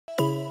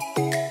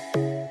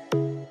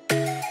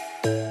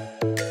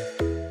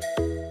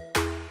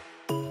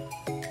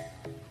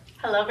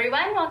Hello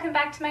everyone, welcome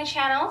back to my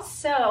channel.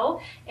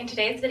 So in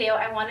today's video,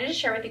 I wanted to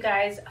share with you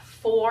guys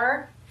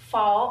 4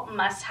 fall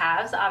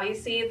must-haves.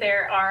 Obviously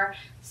there are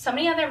so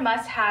many other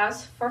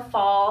must-haves for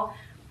fall,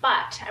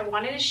 but I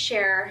wanted to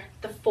share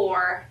the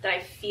 4 that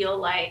I feel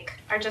like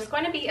are just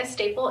going to be a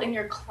staple in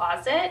your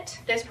closet.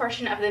 This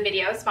portion of the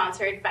video is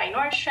sponsored by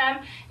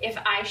Nordstrom. If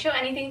I show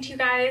anything to you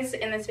guys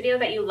in this video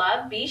that you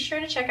love, be sure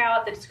to check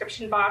out the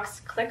description box,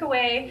 click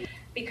away,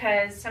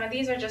 because some of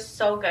these are just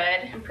so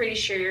good. I'm pretty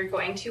sure you're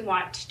going to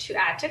want to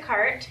add to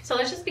cart. So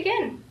let's just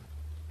begin.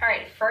 All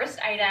right, first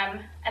item,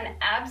 an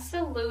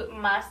absolute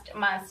must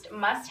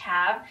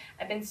have.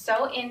 I've been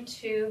so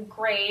into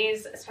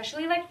grays,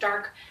 especially like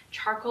dark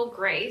charcoal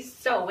grays.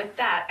 So with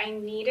that, I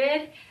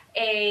needed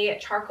a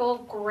charcoal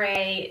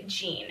gray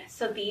jean.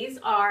 So these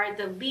are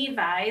the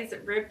Levi's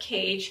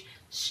Ribcage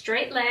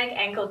straight leg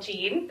ankle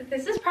jean.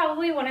 This is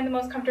probably one of the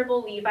most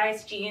comfortable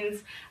Levi's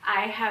jeans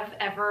I have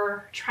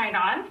ever tried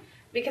on,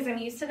 because I'm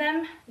used to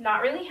them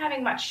not really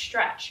having much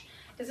stretch.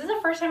 This is the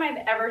first time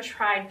I've ever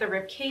tried the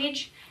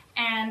Ribcage,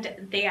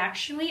 and they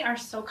actually are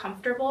so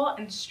comfortable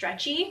and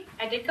stretchy.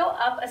 I did go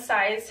up a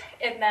size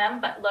in them,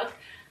 but look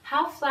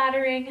how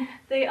flattering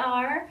they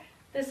are.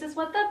 This is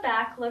what the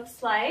back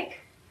looks like.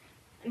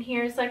 And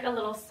here's like a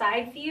little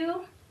side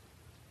view.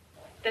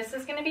 This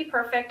is gonna be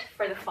perfect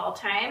for the fall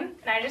time.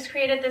 And I just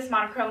created this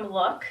monochrome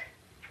look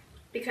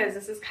because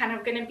this is kind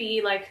of gonna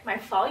be like my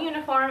fall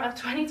uniform of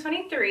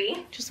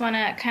 2023. Just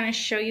wanna kind of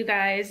show you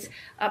guys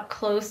up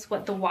close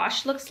what the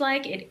wash looks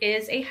like. It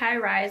is a high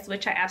rise,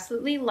 which I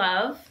absolutely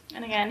love.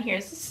 And again,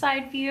 here's the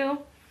side view,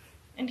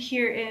 and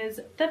here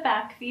is the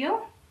back view.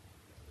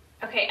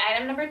 Okay,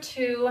 item number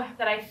 2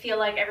 that I feel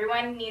like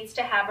everyone needs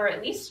to have, or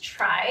at least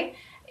try,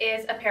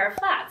 is a pair of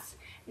flats.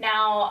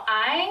 Now,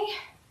 I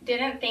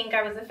didn't think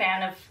I was a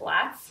fan of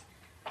flats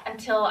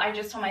until I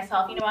just told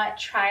myself, you know what,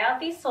 try out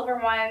these silver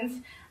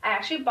ones. I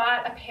actually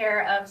bought a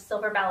pair of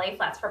silver ballet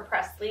flats for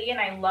Presley, and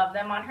I love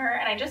them on her,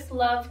 and I just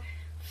love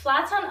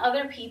flats on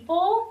other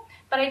people,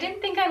 but I didn't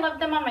think I loved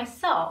them on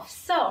myself.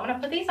 So I'm gonna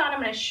put these on, I'm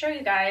gonna show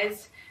you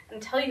guys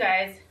and tell you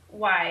guys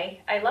why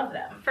I love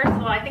them. First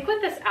of all, I think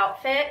with this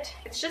outfit,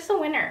 it's just a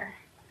winner.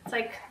 It's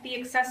like the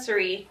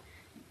accessory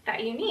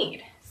that you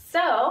need.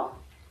 So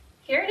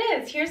here it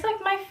is. Here's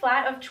like my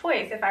flat of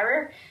choice. If I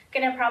were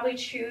gonna probably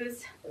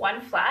choose one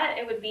flat,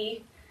 it would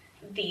be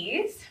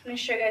these. I'm gonna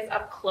show you guys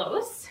up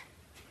close.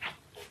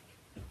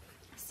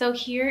 So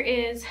here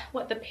is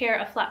what the pair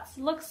of flats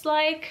looks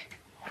like.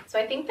 So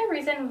I think the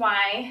reason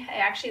why I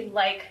actually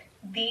like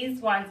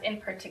these ones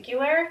in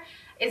particular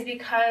is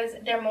because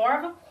they're more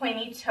of a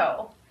pointy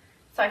toe.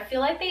 So I feel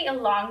like they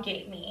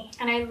elongate me.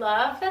 And I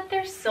love that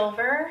they're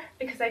silver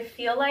because I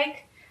feel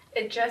like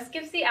it just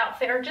gives the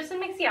outfit, or just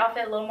makes the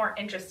outfit a little more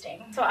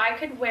interesting. So I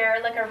could wear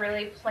like a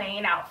really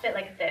plain outfit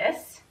like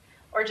this,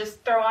 or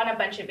just throw on a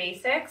bunch of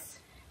basics,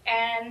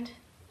 and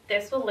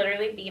this will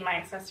literally be my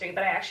accessory.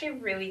 But I actually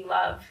really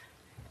love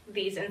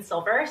these in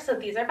silver. So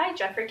these are by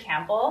Jeffrey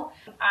Campbell.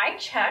 I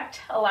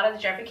checked a lot of the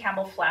Jeffrey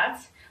Campbell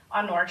flats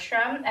on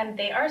Nordstrom, and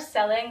they are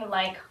selling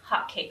like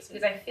hotcakes,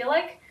 because I feel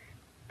like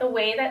the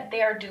way that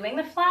they are doing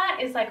the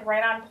flat is like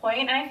right on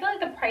point, and I feel like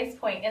the price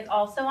point is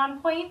also on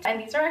point.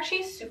 And these are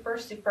actually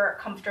super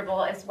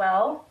comfortable as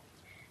well.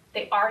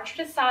 They are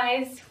true to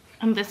size,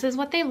 and this is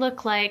what they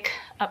look like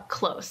up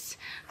close.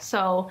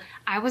 So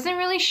I wasn't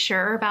really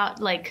sure about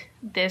like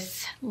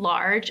this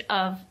large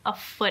of a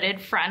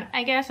footed front,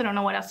 I guess. I don't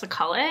know what else to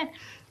call it.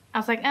 I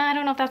was like, I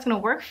don't know if that's gonna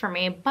work for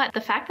me, but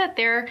the fact that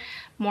they're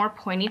more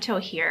pointy toe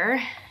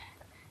here,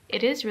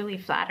 it is really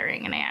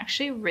flattering, and I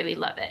actually really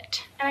love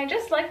it. And I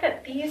just like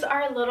that these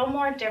are a little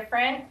more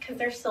different because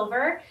they're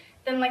silver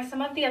than like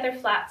some of the other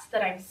flats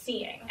that I'm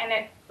seeing. And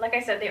it, like I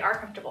said, they are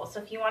comfortable. So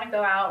if you want to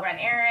go out, run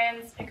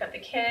errands, pick up the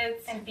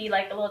kids, and be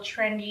like a little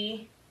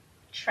trendy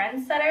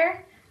trendsetter,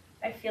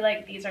 I feel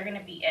like these are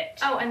gonna be it.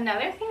 Oh,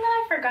 another thing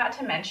that I forgot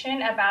to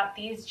mention about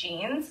these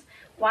jeans,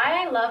 why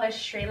I love a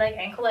straight leg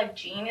ankle leg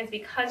jean, is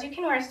because you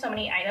can wear so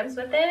many items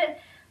with it.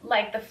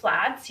 Like the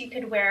flats, you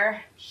could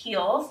wear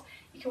heels,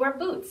 you could wear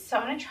boots. So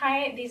I'm gonna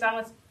try these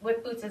on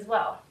with boots as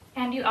well.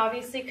 And you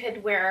obviously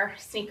could wear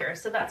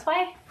sneakers. So that's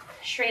why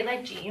straight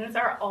leg jeans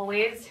are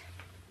always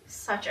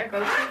such a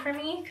go-to for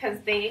me, because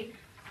they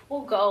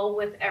will go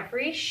with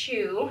every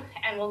shoe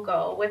and will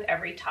go with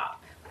every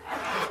top.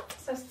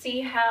 So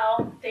see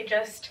how they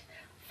just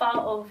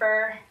fall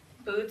over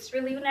boots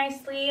really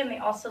nicely, and they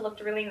also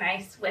looked really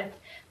nice with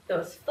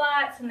those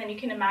flats. And then you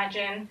can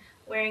imagine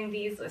wearing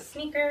these with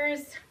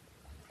sneakers.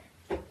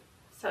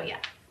 So yeah,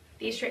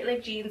 these straight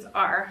leg jeans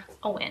are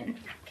a win.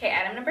 Okay,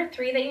 item number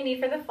 3 that you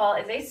need for the fall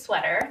is a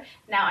sweater.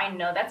 Now I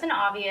know that's an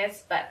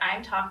obvious, but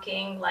I'm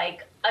talking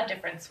like a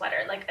different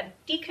sweater, like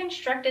a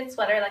deconstructed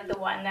sweater like the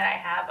one that I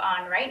have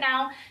on right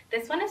now.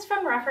 This one is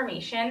from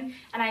Reformation,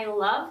 and I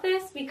love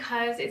this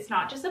because it's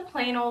not just a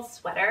plain old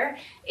sweater.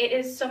 It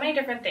is so many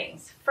different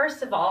things.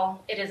 First of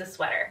all, it is a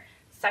sweater.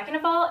 Second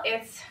of all,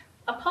 it's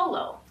a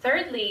polo.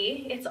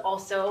 Thirdly, it's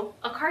also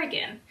a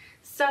cardigan.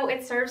 So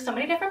it serves so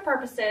many different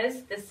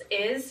purposes. This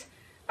is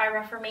by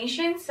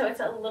Reformation, so it's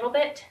a little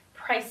bit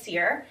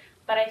pricier,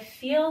 but I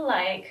feel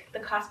like the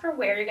cost per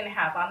wear you're gonna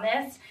have on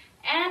this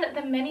and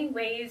the many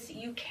ways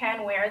you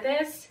can wear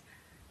this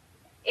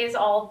is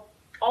all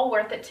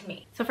worth it to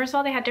me. So first of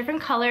all, they had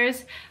different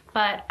colors,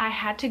 but I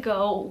had to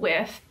go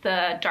with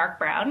the dark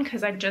brown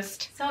because I'm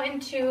just so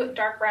into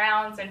dark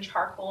browns and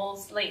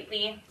charcoals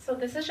lately. So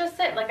this is just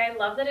it. Like, I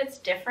love that it's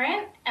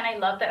different, and I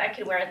love that I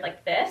could wear it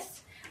like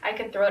this. I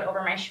could throw it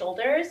over my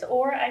shoulders,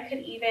 or I could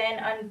even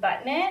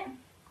unbutton it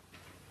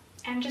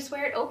and just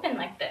wear it open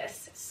like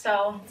this.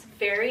 So it's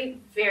very,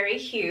 very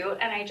cute,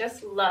 and I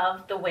just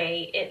love the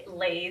way it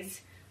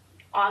lays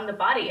on the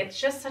body.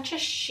 It's just such a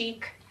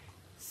chic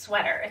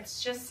sweater.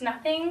 It's just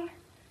nothing,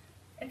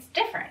 it's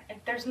different.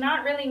 There's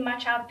not really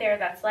much out there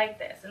that's like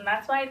this, and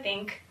that's why I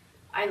think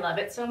I love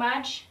it so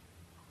much,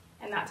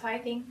 and that's why I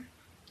think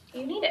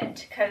you need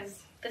it,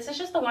 because this is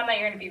just the one that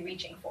you're going to be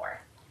reaching for.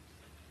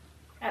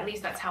 At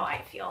least that's how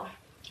I feel.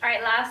 All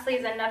right, lastly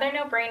is another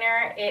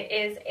no-brainer. It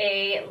is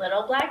a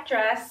little black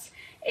dress,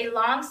 a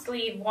long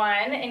sleeve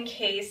one in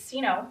case,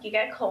 you know, you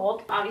get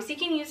cold. Obviously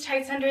you can use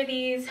tights under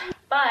these,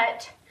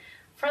 but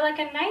for like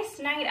a nice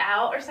night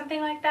out or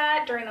something like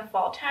that during the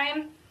fall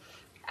time,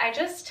 I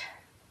just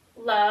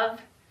love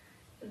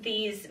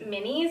these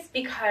minis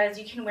because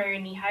you can wear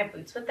your knee-high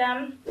boots with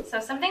them. So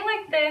something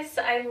like this,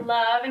 I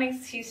love an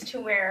excuse to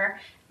wear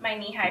my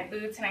knee-high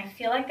boots, and I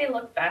feel like they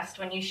look best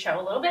when you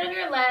show a little bit of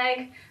your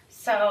leg.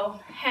 So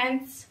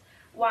hence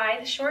why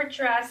the short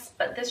dress,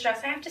 but this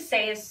dress I have to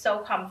say is so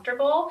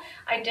comfortable.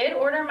 I did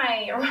order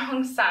my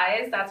wrong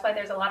size, that's why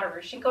there's a lot of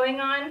ruching going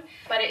on,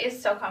 but it is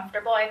so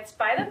comfortable. It's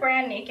by the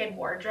brand Naked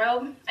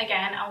Wardrobe.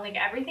 Again, I'll link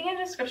everything in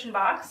the description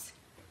box,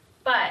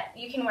 but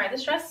you can wear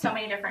this dress so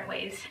many different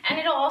ways, and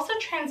it'll also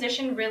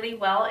transition really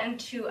well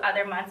into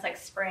other months like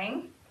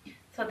spring.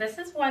 So this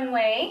is one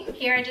way.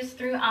 Here I just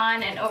threw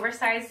on an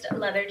oversized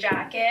leather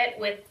jacket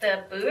with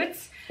the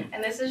boots,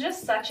 and this is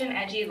just such an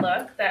edgy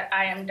look that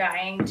I am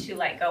dying to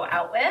like go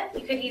out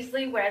with. You could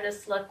easily wear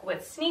this look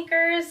with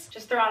sneakers,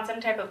 just throw on some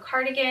type of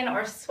cardigan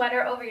or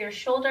sweater over your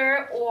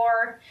shoulder,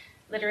 or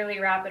literally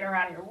wrap it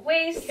around your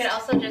waist. You could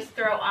also just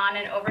throw on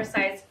an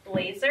oversized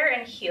blazer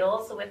and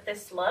heels with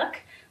this look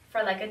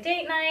for like a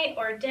date night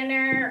or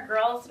dinner or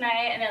girls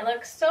night, and it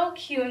looks so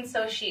cute and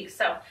so chic.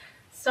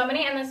 So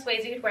many endless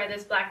ways you could wear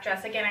this black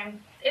dress.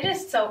 Again, it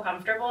is so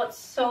comfortable. It's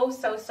so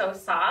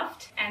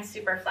soft and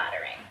super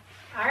flattering.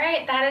 All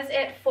right, that is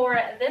it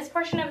for this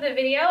portion of the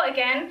video.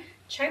 Again,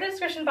 check the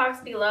description box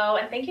below,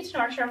 and thank you to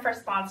Nordstrom for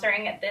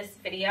sponsoring this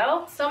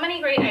video. So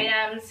many great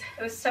items.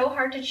 It was so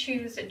hard to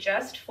choose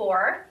just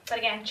 4. But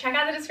again, check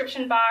out the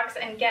description box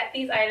and get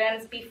these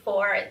items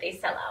before they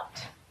sell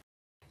out.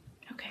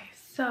 Okay,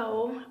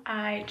 so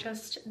I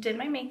just did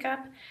my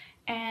makeup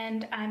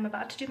and I'm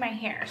about to do my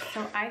hair.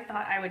 So I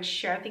thought I would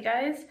share with you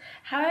guys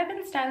how I've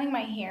been styling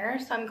my hair.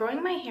 So I'm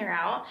growing my hair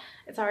out.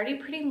 It's already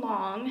pretty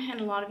long, and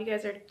a lot of you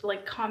guys are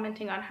like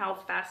commenting on how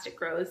fast it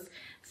grows.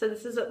 So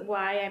this is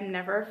why I'm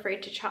never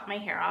afraid to chop my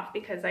hair off,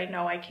 because I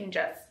know I can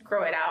just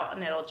grow it out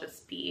and it'll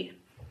just be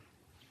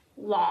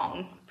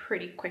long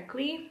pretty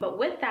quickly. But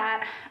with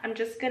that, I'm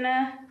just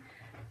gonna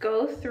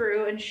go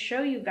through and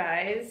show you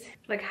guys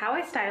like how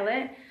I style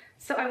it.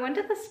 So I went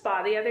to the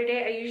spa the other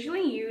day. I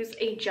usually use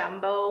a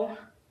jumbo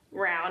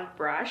round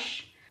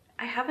brush.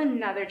 I have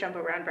another jumbo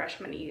round brush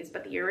I'm gonna use,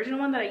 but the original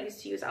one that I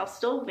used to use, I'll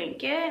still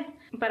link it.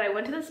 But I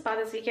went to the spa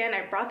this weekend.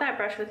 I brought that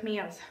brush with me.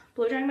 I was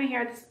blow drying my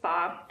hair at the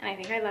spa, and I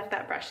think I left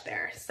that brush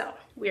there. So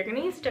we're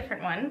gonna use a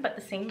different one, but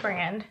the same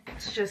brand.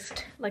 It's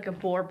just like a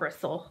boar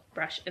bristle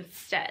brush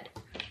instead.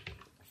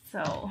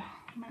 So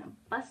I'm gonna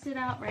bust it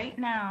out right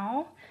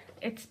now.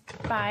 It's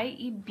by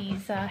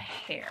Ibiza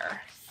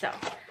Hair. So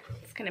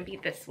it's gonna be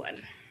this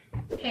one.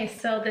 Okay,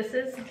 so this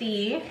is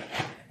the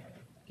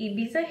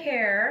Ibiza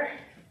Hair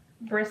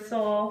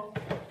bristle.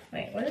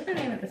 Wait, what is the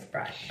name of this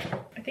brush?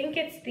 I think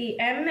it's the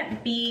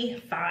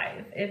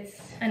MB5.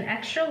 It's an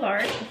extra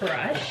large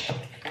brush.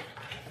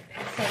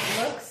 So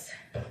it looks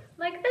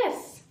like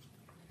this.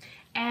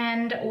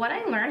 And what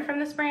I learned from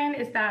this brand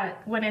is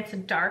that when it's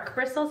dark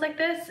bristles like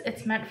this,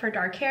 it's meant for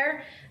dark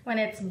hair. When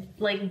it's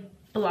like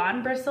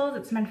blonde bristles,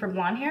 it's meant for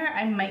blonde hair.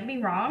 I might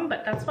be wrong,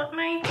 but that's what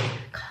my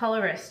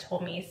colorist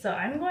told me. So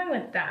I'm going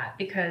with that,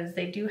 because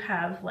they do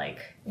have like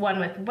one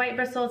with white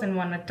bristles and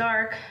one with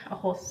dark, a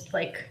whole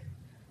like,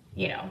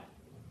 you know.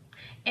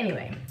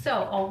 Anyway,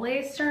 so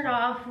always start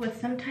off with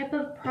some type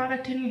of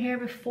product in your hair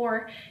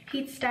before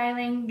heat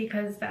styling,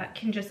 because that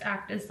can just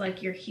act as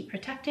like your heat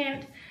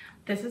protectant.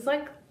 This is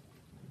like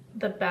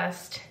the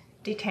best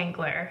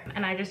detangler,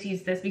 and I just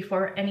use this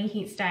before any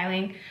heat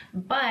styling.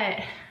 But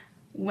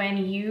when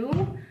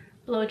you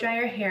blow dry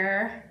your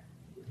hair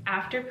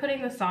after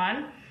putting this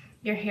on,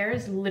 your hair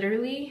is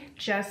literally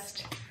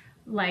just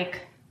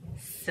like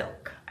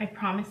silk. I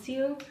promise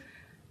you,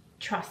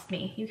 trust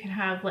me. You can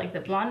have like the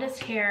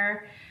blondest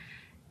hair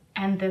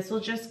and this will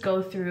just go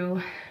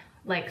through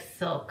like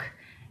silk.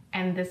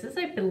 And this is,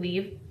 I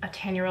believe, a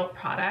 10-year-old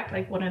product,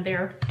 like one of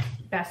their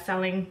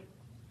best-selling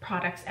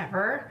products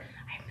ever.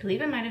 I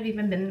believe it might have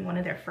even been one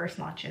of their first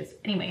launches.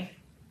 Anyway,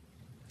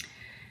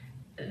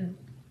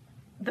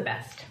 the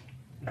best.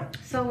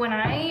 So when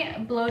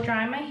I blow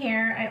dry my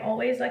hair, I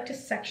always like to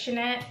section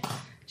it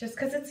just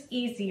because it's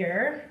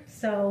easier.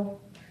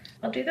 So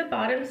I'll do the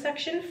bottom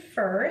section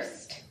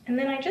first, and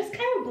then I just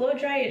kind of blow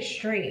dry it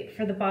straight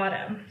for the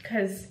bottom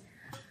because,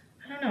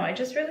 I don't know, I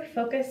just really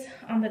focus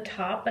on the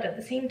top, but at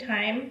the same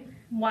time,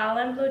 while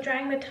I'm blow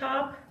drying the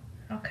top,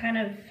 I'll kind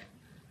of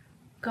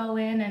go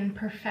in and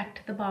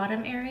perfect the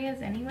bottom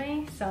areas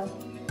anyway, so.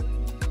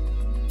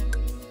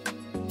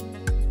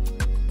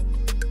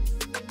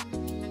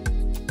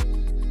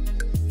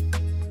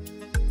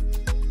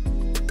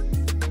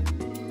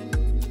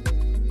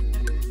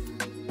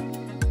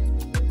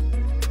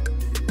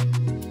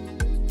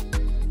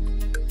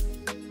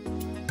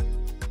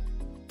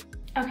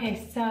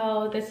 Okay,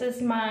 so this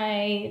is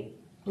my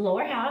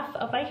lower half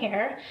of my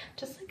hair,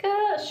 just like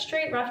a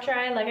straight rough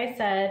dry. Like I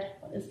said,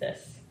 what is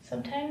this?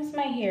 Sometimes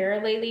my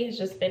hair lately has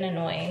just been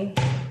annoying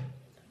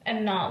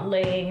and not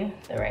laying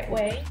the right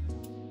way.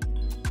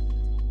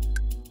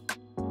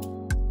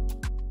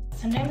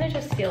 Sometimes I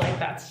just feel like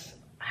that's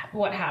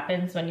what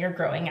happens when you're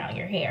growing out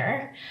your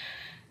hair.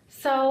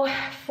 So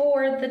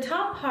for the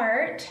top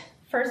part,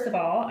 first of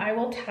all, I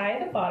will tie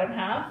the bottom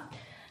half.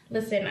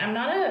 Listen, I'm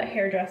not a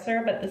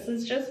hairdresser, but this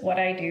is just what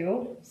I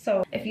do.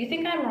 So if you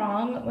think I'm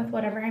wrong with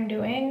whatever I'm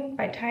doing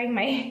by tying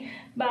my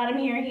bottom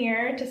hair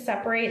here to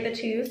separate the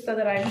two so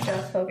that I'm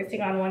just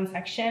focusing on one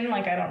section,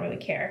 like I don't really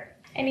care.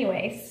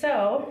 Anyway,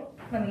 so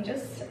let me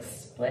just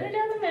split it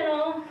down the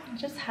middle. I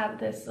just have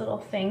this little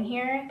thing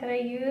here that I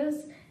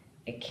use.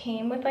 It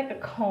came with like a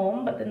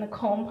comb, but then the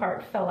comb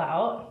part fell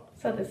out.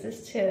 So this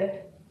is to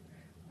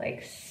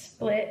like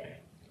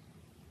split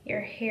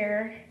your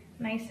hair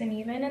nice and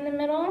even in the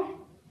middle.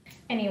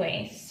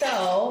 Anyway,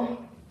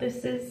 so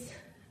this is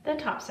the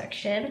top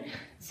section.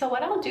 So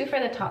what I'll do for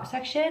the top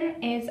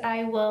section is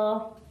I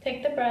will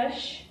take the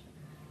brush,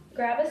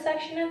 grab a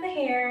section of the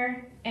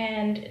hair,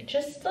 and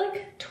just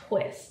like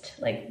twist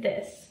like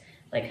this.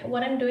 Like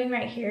what I'm doing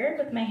right here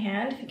with my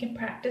hand, if you can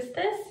practice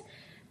this,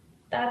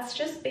 that's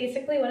just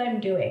basically what I'm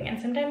doing.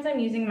 And sometimes I'm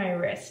using my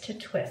wrist to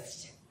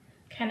twist,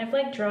 kind of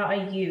like draw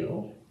a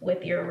U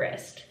with your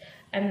wrist.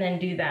 And then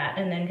do that,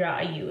 and then draw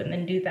a U, and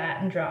then do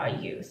that, and draw a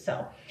U.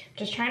 So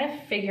just trying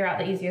to figure out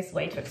the easiest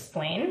way to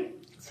explain.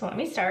 So let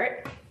me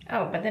start.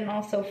 Oh, but then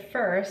also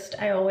first,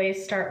 I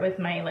always start with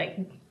my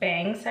like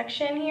bang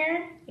section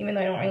here, even though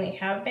I don't really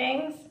have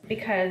bangs,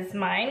 because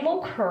mine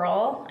will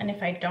curl, and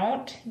if I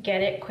don't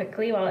get it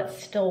quickly while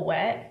it's still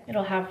wet,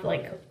 it'll have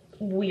like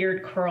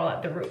weird curl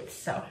at the roots.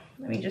 So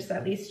let me just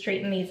at least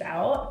straighten these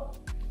out.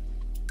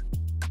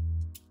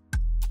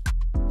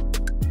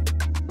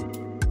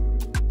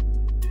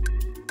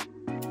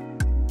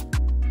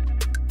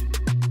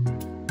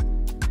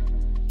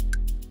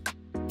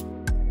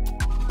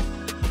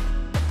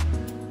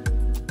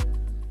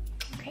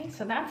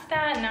 So that's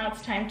that, now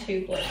it's time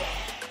to blow dry.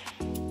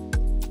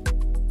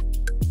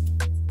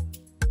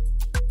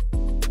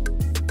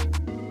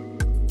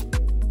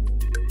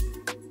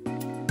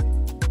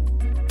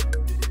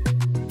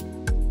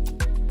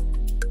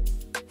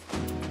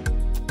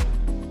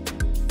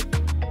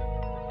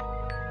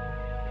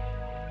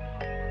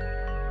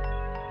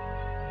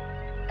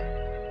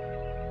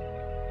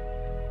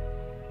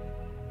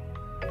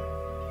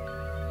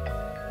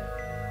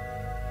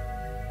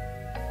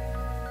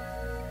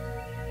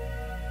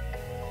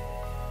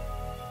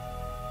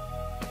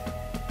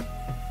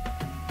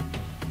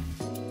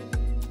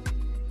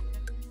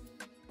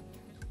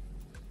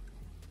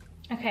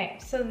 Okay,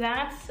 so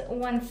that's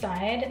one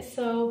side.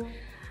 So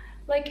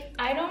like,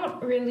 I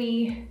don't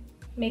really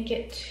make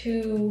it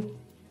too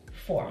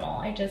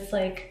formal. I just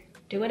like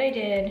do what I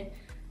did,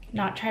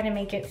 not try to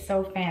make it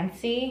so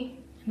fancy.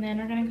 And then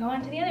we're gonna go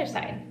on to the other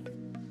side.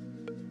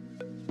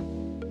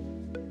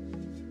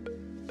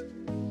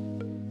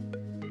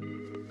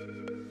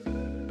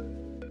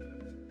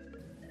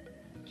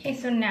 Okay,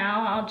 so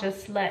now I'll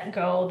just let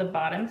go the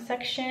bottom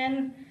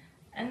section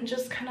and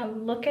just kind of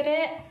look at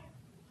it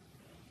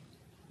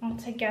all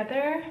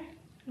together,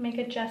 make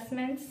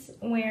adjustments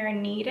where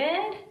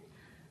needed.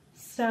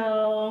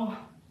 So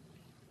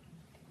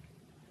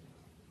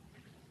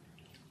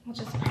we'll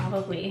just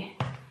probably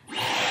try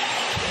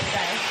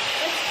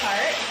this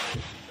part.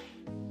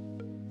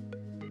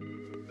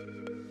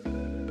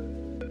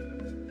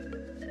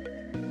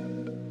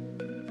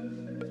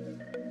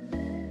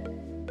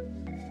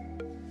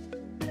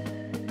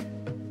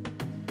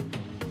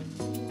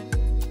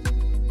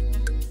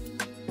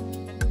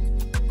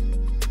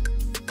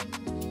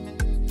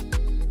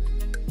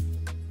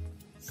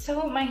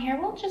 So my hair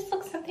will just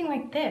look something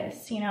like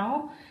this, you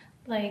know?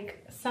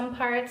 Like some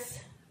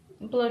parts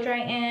blow dry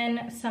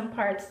in, some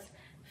parts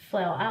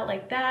flail out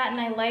like that, and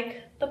I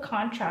like the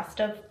contrast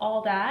of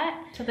all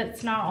that so that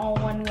it's not all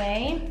one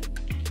way.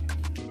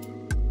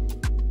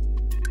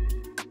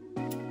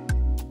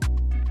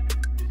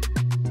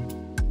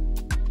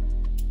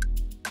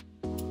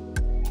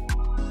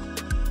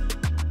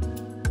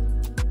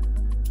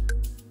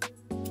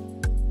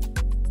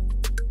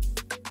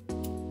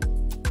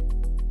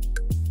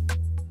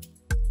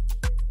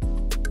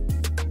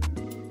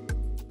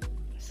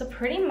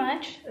 pretty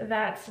much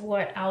that's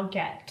what I'll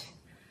get.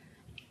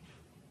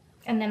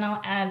 And then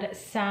I'll add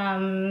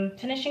some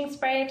finishing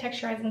spray,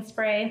 texturizing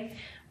spray,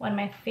 one of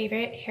my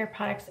favorite hair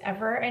products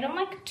ever. I don't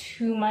like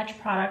too much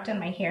product in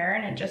my hair,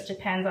 and it just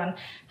depends on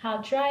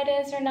how dry it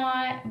is or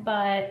not,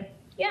 but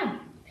yeah.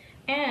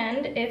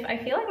 And if I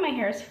feel like my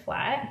hair is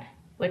flat,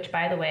 which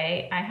by the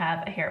way, I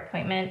have a hair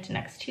appointment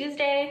next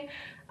Tuesday.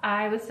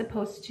 I was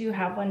supposed to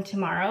have one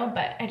tomorrow,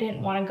 but I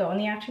didn't want to go in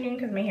the afternoon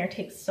because my hair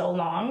takes so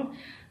long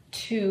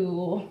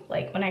to,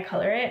 like, when I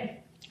color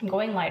it. I'm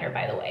going lighter,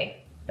 by the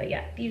way. But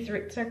yeah, these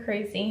roots are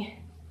crazy.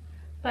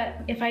 But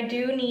if I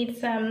do need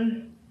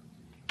some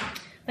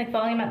like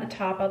volume at the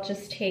top, I'll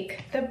just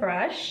take the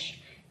brush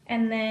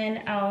and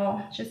then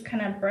I'll just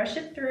kind of brush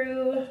it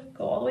through,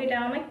 go all the way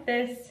down like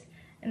this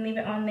and leave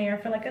it on there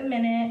for like a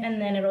minute,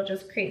 and then it'll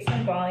just create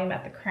some volume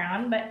at the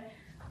crown. But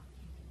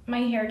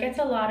my hair gets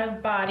a lot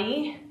of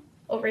body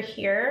over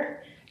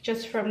here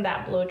just from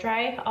that blow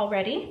dry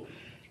already.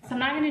 So I'm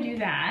not gonna do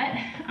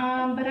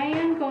that, but I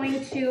am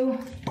going to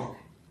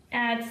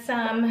add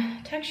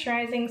some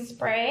texturizing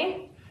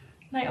spray.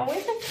 And I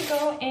always like to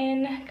go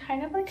in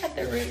kind of like at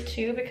the root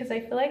too, because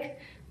I feel like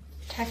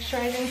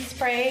texturizing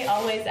spray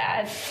always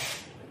adds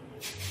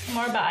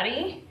more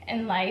body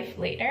and life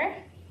later.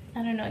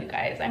 I don't know, you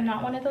guys, I'm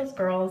not one of those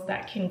girls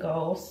that can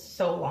go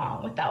so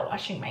long without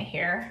washing my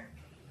hair.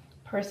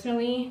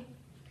 Personally,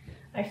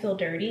 I feel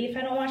dirty if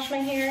I don't wash my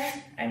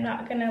hair. I'm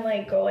not gonna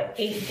like go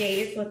 8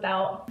 days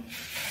without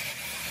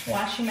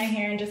washing my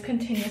hair and just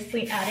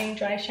continuously adding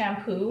dry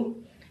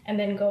shampoo and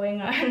then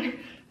going on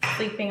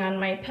sleeping on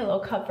my pillow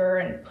cover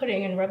and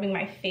putting and rubbing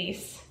my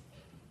face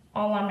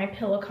all on my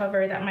pillow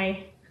cover that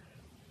my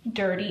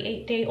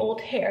dirty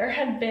 8-day-old hair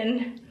had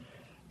been,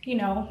 you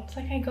know, it's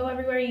like I go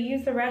everywhere, you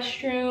use the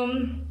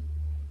restroom,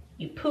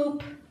 you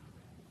poop,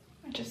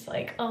 I'm just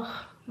like,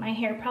 ugh, my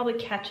hair probably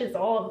catches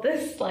all of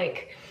this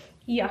like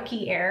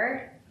yucky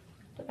air,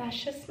 but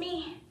that's just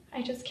me.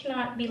 I just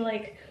cannot be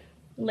like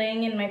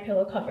laying in my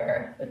pillow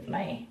cover with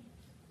my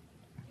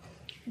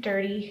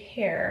dirty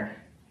hair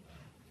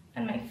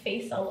and my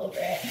face all over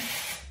it.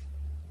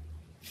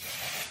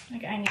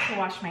 Like, I need to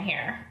wash my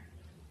hair.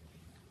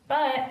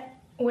 But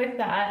with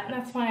that,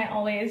 that's why I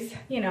always,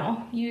 you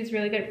know, use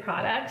really good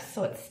products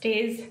so it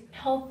stays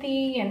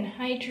healthy and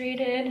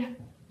hydrated.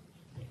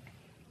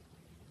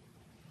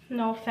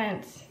 No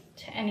offense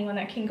to anyone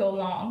that can go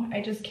long,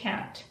 I just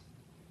can't.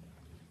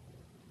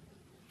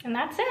 And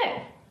that's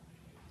it.